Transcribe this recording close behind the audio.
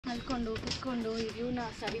ಮಲ್ಕೊಂಡು ಕುತ್ಕೊಂಡು ಈ ವ್ಯೂನ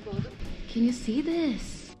ಸವಿಬಹುದು. Can you see this?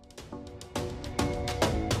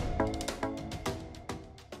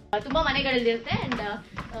 ತುಂಬಾ ಮನೆಗಳಲ್ಲಿರುತ್ತೆ and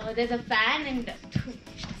there's a fan and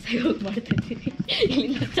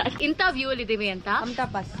ಇಂಥ ವ್ಯೂ ಅಲ್ಲಿ ಇದೀವಿ ಅಂತ Hamta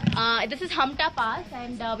Pass. This is Hamta Pass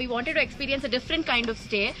and we wanted to experience a different kind of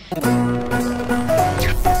stay.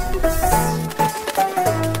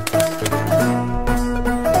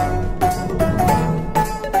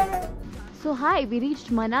 So hi, we reached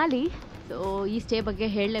Manali. So ee stay ಬಗ್ಗೆ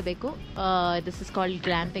ಹೇಳಲೇಬೇಕು. This is called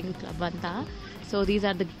glamping club ಅಂತ. So these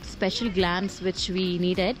are the special glamps which we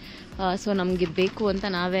needed. So ನಮಗೆ ಬೇಕು ಅಂತ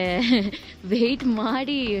ನಾವೇ weight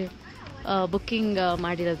ಮಾಡಿ booking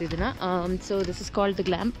ಮಾಡಿರೋದು ಇದನ್ನ. So this is called the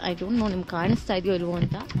ಗ್ಲ್ಯಾಂಪ್. I don't know ನಿಮ್ಗೆ ಕಾಣಿಸ್ತಾ ಇದೆಯೋ ಇಲ್ವೋ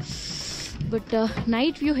ಅಂತ, ಬಟ್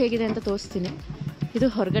ನೈಟ್ ವ್ಯೂ ಹೇಗಿದೆ ಅಂತ ತೋರಿಸ್ತೀನಿ. ಇದು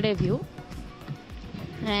ಹೊರಗಡೆ view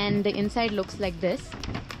and inside looks like this.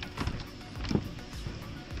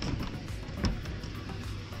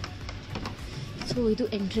 So ಇದು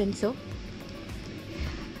entrance.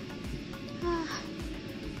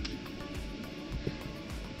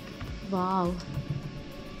 Wow.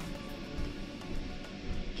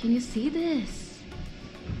 Can you see this?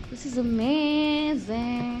 This is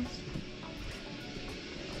amazing.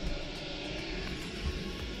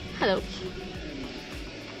 Hello.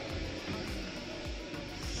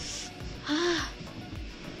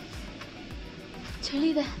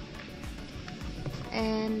 Chilly there.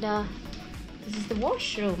 And this is the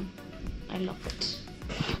washroom. I love it.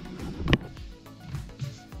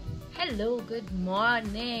 Hello, good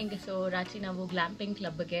morning. So ರಾತ್ರಿ ನಾವು ಗ್ಲ್ಯಾಂಪಿಂಗ್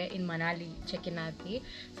ಕ್ಲಬ್ಗೆ ಇನ್ Manali check in ಆದ್ವಿ.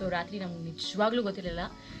 So ರಾತ್ರಿ ನಮ್ಗೆ ನಿಜವಾಗ್ಲೂ ಗೊತ್ತಿರಲಿಲ್ಲ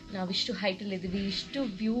ನಾವು ಇಷ್ಟು ಹೈಟಲ್ಲಿ ಇದ್ದೀವಿ, ಇಷ್ಟು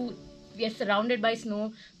view, we are surrounded by snow,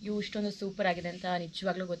 view ಇಷ್ಟೊಂದು ಸೂಪರ್ ಆಗಿದೆ ಅಂತ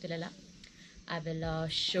ನಿಜವಾಗ್ಲೂ ಗೊತ್ತಿರಲಿಲ್ಲ. I will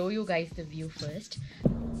show you guys the view first.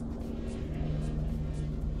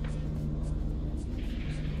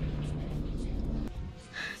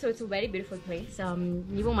 So it's a very beautiful place.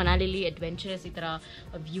 ನೀವು ಮನಾಲಿಲಿ ಅಡ್ವೆಂಚರಸ್ ಈ ಥರ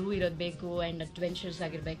ವ್ಯೂ ಇರೋದು ಬೇಕು ಆ್ಯಂಡ್ ಅಡ್ವೆಂಚರಸ್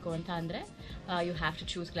ಆಗಿರಬೇಕು ಅಂತ ಅಂದರೆ you have to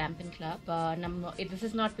choose ಗ್ಲ್ಯಾಂಪಿಂಗ್ club. This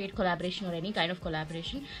is not paid collaboration R any kind of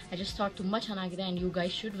collaboration. I just thought ತುಂಬ ಚೆನ್ನಾಗಿದೆ and you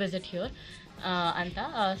guys should visit here ಅಂತ.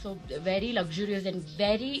 So very luxurious and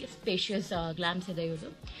very spacious ಗ್ಲ್ಯಾಂಪ್ಸ್ ಇದೆ ಇವರು.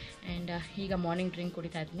 And ಈಗ morning drink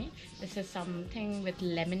ಕುಡಿತಾ ಇದ್ದೀನಿ. This is something with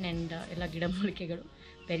lemon and ಎಲ್ಲ ಗಿಡಮೂಲಿಕೆಗಳು.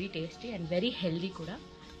 Very tasty and very healthy ಕೂಡ.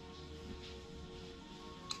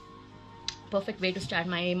 Perfect way to start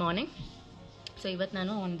my morning. So ಇವತ್ತು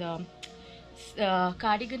ನಾನು ಒಂದು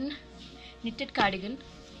ಕಾರ್ಡಿಗನ್, ನಿಟ್ಟೆಡ್ ಕಾರ್ಡಿಗನ್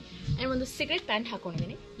ಆ್ಯಂಡ್ ಒಂದು ಸಿಗರೆಟ್ ಪ್ಯಾಂಟ್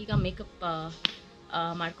ಹಾಕ್ಕೊಂಡಿದ್ದೀನಿ. ಈಗ ಮೇಕಪ್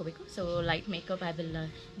ಮಾಡ್ಕೋಬೇಕು. So light makeup. I will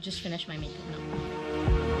just finish my makeup ನಾವು.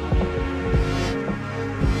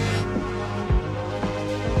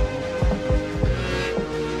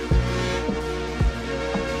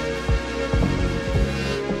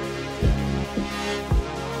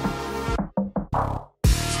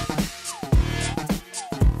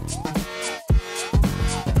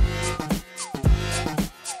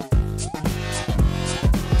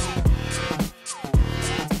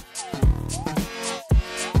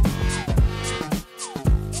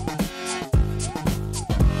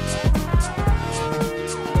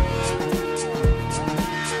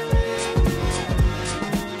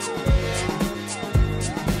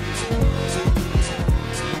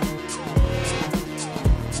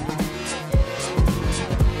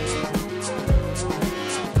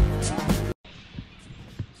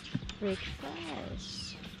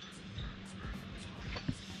 Breakfast.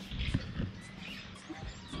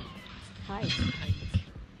 Hi.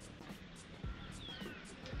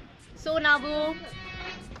 So ನಾವು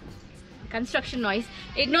ಕನ್ಸ್ಟ್ರಕ್ಷನ್ ನಾಯ್ಸ್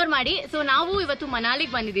ಇಗ್ನೋರ್ ಮಾಡಿ. ಸೊ ನಾವು ಇವತ್ತು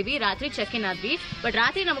ಮನಾಲಿಗೆ ಬಂದಿದ್ದೀವಿ. ರಾತ್ರಿ ಚೆಕ್ ಇನ್ ಆದ್ವಿ, ಬಟ್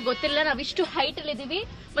ರಾತ್ರಿ ನಮಗೆ ಗೊತ್ತಿಲ್ಲ ನಾವು ಇಷ್ಟು ಹೈಟ್ ಅಲ್ಲಿ ಇದ್ದೀವಿ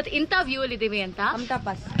ಮತ್ತು ಇಂಥ ವ್ಯೂ ಅಲ್ಲಿ ಇದ್ದೀವಿ ಅಂತ. Hamta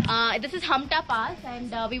Pass. This is Hamta Pass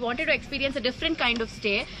and we wanted to experience a different kind of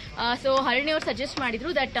stay. So Harini ಅವರು ಸಜೆಸ್ಟ್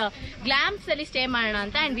ಮಾಡಿದ್ರು that ಗ್ಲ್ಯಾಂಪ್ಸ್ ಅಲ್ಲಿ ಸ್ಟೇ ಮಾಡೋಣ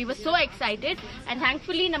ಅಂತ, and we were so excited and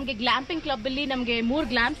thankfully ನಮಗೆ ಗ್ಲ್ಯಾಂಪಿಂಗ್ ಕ್ಲಬ್ ಅಲ್ಲಿ ನಮಗೆ 3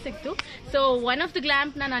 ಗ್ಲ್ಯಾಂಪ್ಸ್ ಸಿಕ್ತು. ಸೊ ಒನ್ ಆಫ್ ದ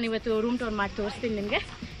ಗ್ಲ್ಯಾಂಪ್ ನಾನು ಇವತ್ತು ರೂಮ್ ಟೂರ್ ಮಾಡಿ ತೋರಿಸ್ತೀನಿ ನಿಮಗೆ.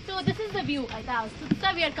 So this is the view ಆಯ್ತಾ. ಸುತ್ತ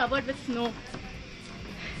we are covered with snow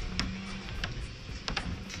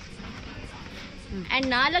and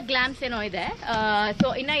 4 ಗ್ಲ್ಯಾಂಪ್ಸ್ ಏನೋ ಇದೆ. ಸೊ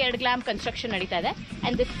ಇನ್ನ 2 ಗ್ಲ್ಯಾಂಪ್ ಕನ್ಸ್ಟ್ರಕ್ಷನ್ ನಡೀತಾ ಇದೆ.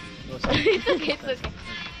 And this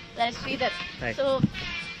Sridhar. So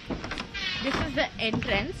this is the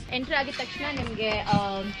entrance. Entry ಆಗಿದ ತಕ್ಷಣ ನಿಮಗೆ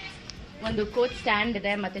ಒಂದು ಕೋಚ್ ಸ್ಟ್ಯಾಂಡ್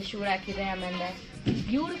ಇದೆ, ಮತ್ತೆ ಶೂ ರ್ಯಾಕ್ ಇದೆ, ಆಮೇಲೆ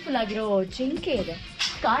ಬ್ಯೂಟಿಫುಲ್ ಆಗಿರೋ ಜಿಂಕೆ ಇದೆ,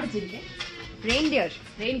 ಕಾಡ್ ಜಿಂಕೆ,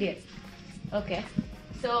 ರೇನ್ಡಿಯರ್. ಓಕೆ.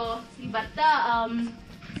 ಸೊ ಈ ಬರ್ತಾ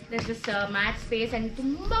ದಿಸ್ ಮ್ಯಾಟ್ ಸ್ಪೇಸ್ ಅಂಡ್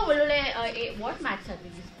ತುಂಬಾ ಒಳ್ಳೊಳ್ಳೆ ವಾಟ್ ಮ್ಯಾಟ್ಸ್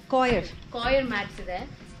ಆಗಿದೆ. ಕಾಯರ್ ಮ್ಯಾಟ್ಸ್ ಇದೆ.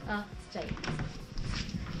 ಚೈ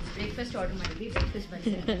ಬ್ರೇಕ್ಫಾಸ್ಟ್ ಆರ್ಡರ್ ಮಾಡಿದ್ವಿ, ಬ್ರೇಕ್ಫಾಸ್ಟ್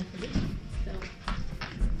ಬಂದಿದೆ.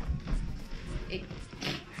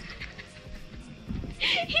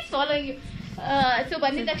 He's following you. So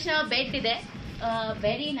ಬಂದಿದ ತಕ್ಷಣ ಬೆಡ್ ಇದೆ,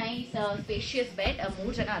 ವೆರಿ ನೈಸ್ ಸ್ಪೇಷಿಯಸ್ ಬೆಡ್,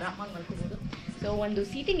 3 ಜನ ಆರಾಮಾಗಿ ಮಲ್ಕೋಬಹುದು. ಸೊ ಒಂದು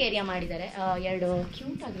ಸೀಟಿಂಗ್ ಏರಿಯಾ ಮಾಡಿದ್ದಾರೆ, 2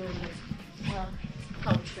 ಕ್ಯೂಟ್ ಆಗಿರೋ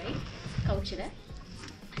ಕೌಚ್, ರೈಟ್, ಕೌಚ್ ಇದೆ.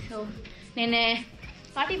 ಸೊ ನೆನ್ನೆ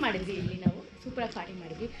ಪಾರ್ಟಿ ಮಾಡಿದ್ವಿ ಇಲ್ಲಿ, ನಾವು ಸೂಪರಾಗಿ ಪಾರ್ಟಿ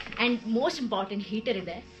ಮಾಡಿದ್ವಿ. ಆ್ಯಂಡ್ ಮೋಸ್ಟ್ ಇಂಪಾರ್ಟೆಂಟ್ ಹೀಟರ್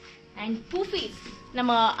ಇದೆ. ಆ್ಯಂಡ್ ಪೂಫೀಸ್,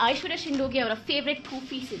 ನಮ್ಮ ಐಶ್ವರ್ಯ ಶಿಂಡೋಗಿ ಅವರ ಫೇವ್ರೆಟ್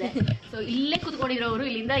ಪೂಫೀಸ್ ಇದೆ. ಸೊ ಇಲ್ಲೇ ಕುತ್ಕೊಂಡಿರೋರು,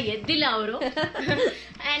 ಇಲ್ಲಿಂದ ಎದ್ದಿಲ್ಲ ಅವರು.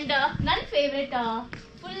 ಆ್ಯಂಡ್ ನನ್ನ ಫೇವ್ರೆಟ್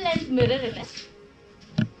ಫುಲ್ ಲೆಂತ್ ಮಿರರ್ ಇದೆ,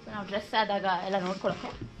 ನಾವು ಡ್ರೆಸ್ ಆದಾಗ ಎಲ್ಲ ನೋಡ್ಕೊಳಕ್ಕೆ.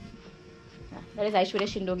 That is Aishwarya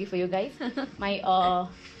ಶಿಂಡೋಗಿ for you guys, my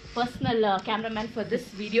personal cameraman for this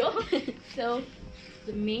video. So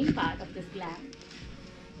the main part of this glam,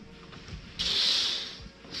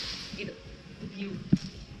 ಇದು ವ್ಯೂ.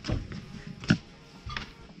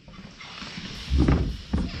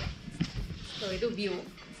 So ಇದು view.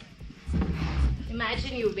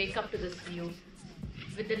 Imagine you wake up to this view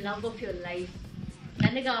with the love of your life.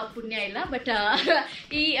 ನನಗೆ ಆ ಪುಣ್ಯ ಇಲ್ಲ, but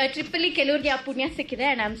ಈ ಟ್ರಿಪ್ಪಲ್ಲಿ ಕೆಲವ್ರಿಗೆ ಆ ಪುಣ್ಯ ಸಿಕ್ಕಿದೆ.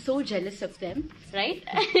 And I am so jealous of them, right?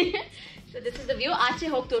 So this is the view. ಆಚೆ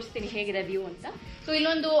ಹೋಗಿ ತೋರಿಸ್ತೀನಿ ಹೇಗಿದೆ ವ್ಯೂ ಅಂತ. ಸೊ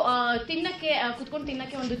ಇಲ್ಲೊಂದು ತಿನ್ನಕ್ಕೆ, ಕುತ್ಕೊಂಡು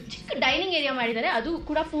ತಿನ್ನಕ್ಕೆ ಒಂದು ಚಿಕ್ಕ ಡೈನಿಂಗ್ ಏರಿಯಾ ಮಾಡಿದ್ದಾರೆ, ಅದು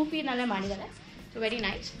ಕೂಡ ಪೂಫಿನಲ್ಲೇ ಮಾಡಿದ್ದಾರೆ. So very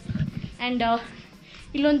nice. ಆ್ಯಂಡ್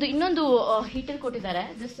ಇನ್ನೊಂದು ಹೀಟರ್ ಕೊಟ್ಟಿದ್ದಾರೆ.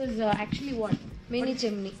 This is actually what,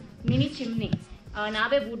 mini chimney.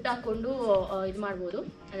 ನಾವೇ ವುಡ್ ಹಾಕ್ಕೊಂಡು ಇದು ಮಾಡ್ಬೋದು,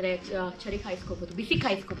 ಅಂದರೆ ಚಳಿ ಕಾಯಿಸ್ಕೋಬೋದು, ಬಿಸಿ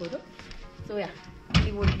ಕಾಯಿಸ್ಕೋಬೋದು. ಸೊ ಯಾ,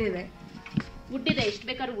 ಇಲ್ಲಿ ವುಡ್ ಇದೆ, ಎಷ್ಟು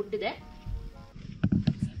ಬೇಕಾದ್ರೂ ವುಡ್ ಇದೆ.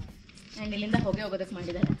 ಆ್ಯಂಡ್ ಇಲ್ಲಿಂದ ಹೊಗೆ ಹೋಗೋದಕ್ಕೆ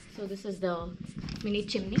ಮಾಡಿದ್ದಾರೆ. So this is the mini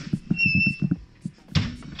chimney.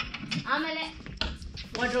 ಆಮೇಲೆ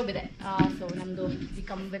ವಾರ್ಡ್ರೋಬ್ ಇದೆ. ಸೊ ನಮ್ಮದು we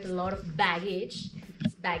come with lot of baggage.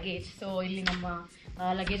 So ಇಲ್ಲಿ ನಮ್ಮ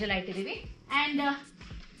ಲಗೇಜ್ ಎಲ್ಲ ಇಟ್ಟಿದ್ದೀವಿ. And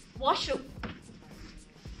washroom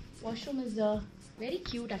is very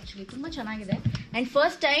cute actually, ತುಂಬ ಚೆನ್ನಾಗಿದೆ. ಆ್ಯಂಡ್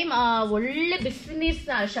ಫಸ್ಟ್ ಟೈಮ್ ಒಳ್ಳೆ ಬಿಸಿ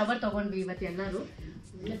ನೀರು ಶವರ್ ತೊಗೊಂಡ್ವಿ ಇವತ್ತು ಎಲ್ಲರೂ.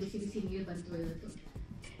 ಒಳ್ಳೆ ಬಿಸಿ ನೀರು ಬಂತು ಇವತ್ತು.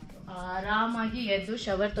 ಆರಾಮಾಗಿ ಎದ್ದು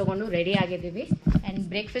ಶವರ್ ತೊಗೊಂಡು ರೆಡಿ ಆಗಿದ್ದೀವಿ. And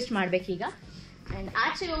breakfast ಮಾಡಬೇಕೀಗ. ಆ್ಯಂಡ್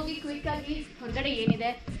ಆಚೆ ಹೋಗಿ ಕ್ವಿಕ್ಕಾಗಿ ಹೊರಗಡೆ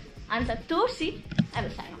ಏನಿದೆ ಅಂತ ತೋರಿಸಿ ಐ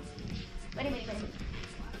ವಿಲ್ ಸೈನ್ ಆಫ್. ಬನ್ನಿ.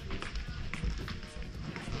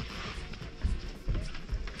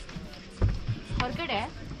 ಹೊರಗಡೆ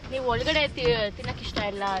ನೀವು ಒಳಗಡೆ ತಿನ್ನಕ್ಕೆ ಇಷ್ಟ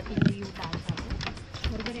ಇಲ್ಲ, ತಿಂಡಿ ಊಟ ಅಂತ,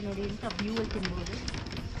 ಹೊರಗಡೆ ನೋಡಿ ಇಂಥ ವ್ಯೂವಲ್ಲಿ ತಿನ್ಬೋದು.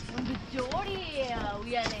 ಒಂದು ಜೋಡಿ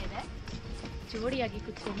ಉಯ್ಯಾಲೆ ಇದೆ, ಜೋಡಿಯಾಗಿ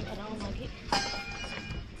ಕುತ್ಕೊಂಡು ಆರಾಮಾಗಿ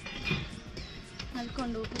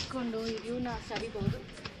ಮಲ್ಕೊಂಡು ಕುತ್ಕೊಂಡು ಈ ವ್ಯೂನ ಸವಿಬೋದು.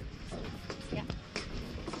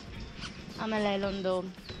 ಆಮೇಲೆ ಇಲ್ಲೊಂದು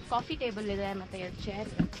ಕಾಫಿ ಟೇಬಲ್ ಇದೆ, ಮತ್ತು 2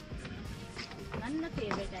 ಚೇರ್. ನನ್ನ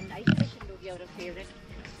ಫೇವ್ರೆಟ್ ಆ್ಯಂಡ್ ಐಶ್ವರ್ಯ ಶಿಂಡೋಗಿ ಅವರ favourite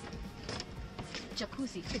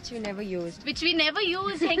ಜಕೂಸಿ, which we never used.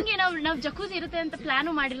 ಹೆಂಗೆ ನಾವು ಜಕೂಸಿ ಇರುತ್ತೆ ಅಂತ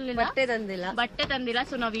ಪ್ಲಾನು ಮಾಡಿರಲಿಲ್ಲ, ಬಟ್ಟೆ ತಂದಿಲ್ಲ.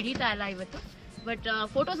 ಸೊ ನಾವು ಇಳಿತಾ ಇಲ್ಲ ಇವತ್ತು, ಬಟ್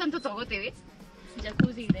ಫೋಟೋಸ್ ಅಂತೂ ತಗೋತೀವಿ.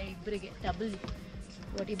 ಜಕೂಸಿ ಇದೆ ಇಬ್ಬರಿಗೆ, ಡಬಲ್,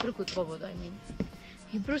 ಬಟ್ ಇಬ್ರು ಕೂತ್ಕೋಬೋದು. ಐ ಮೀನ್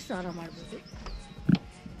ಇಬ್ರು ಸ್ನಾನ ಮಾಡ್ಬೋದು.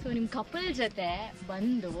 ಸೊ ನಿಮ್ಮ ಕಪಲ್ ಜೊತೆ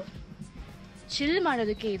ಬಂದು ಚಿಲ್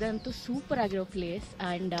ಮಾಡೋದಕ್ಕೆ ಇದಂತೂ ಸೂಪರ್ ಆಗಿರೋ ಪ್ಲೇಸ್.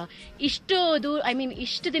 ಆ್ಯಂಡ್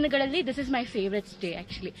ಇಷ್ಟು ದಿನಗಳಲ್ಲಿ this is my favourite stay.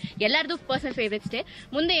 Actually ಎಲ್ಲರದು ಪರ್ಸನಲ್ ಫೇವ್ರೆಟ್ ಸ್ಟೇ.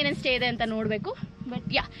 ಮುಂದೆ ಏನೇನು ಸ್ಟೇ ಇದೆ ಅಂತ ನೋಡಬೇಕು. But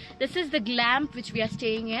yeah, this is the ಗ್ಲ್ಯಾಂಪ್ which we are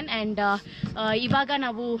staying in. And ಇವಾಗ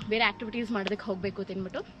ನಾವು ಬೇರೆ ಆ್ಯಕ್ಟಿವಿಟೀಸ್ ಮಾಡೋದಕ್ಕೆ ಹೋಗಬೇಕು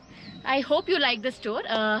ತಿನ್ಬಿಟ್ಟು. I hope you like the store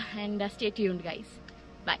and stay tuned guys.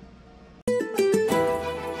 Bye.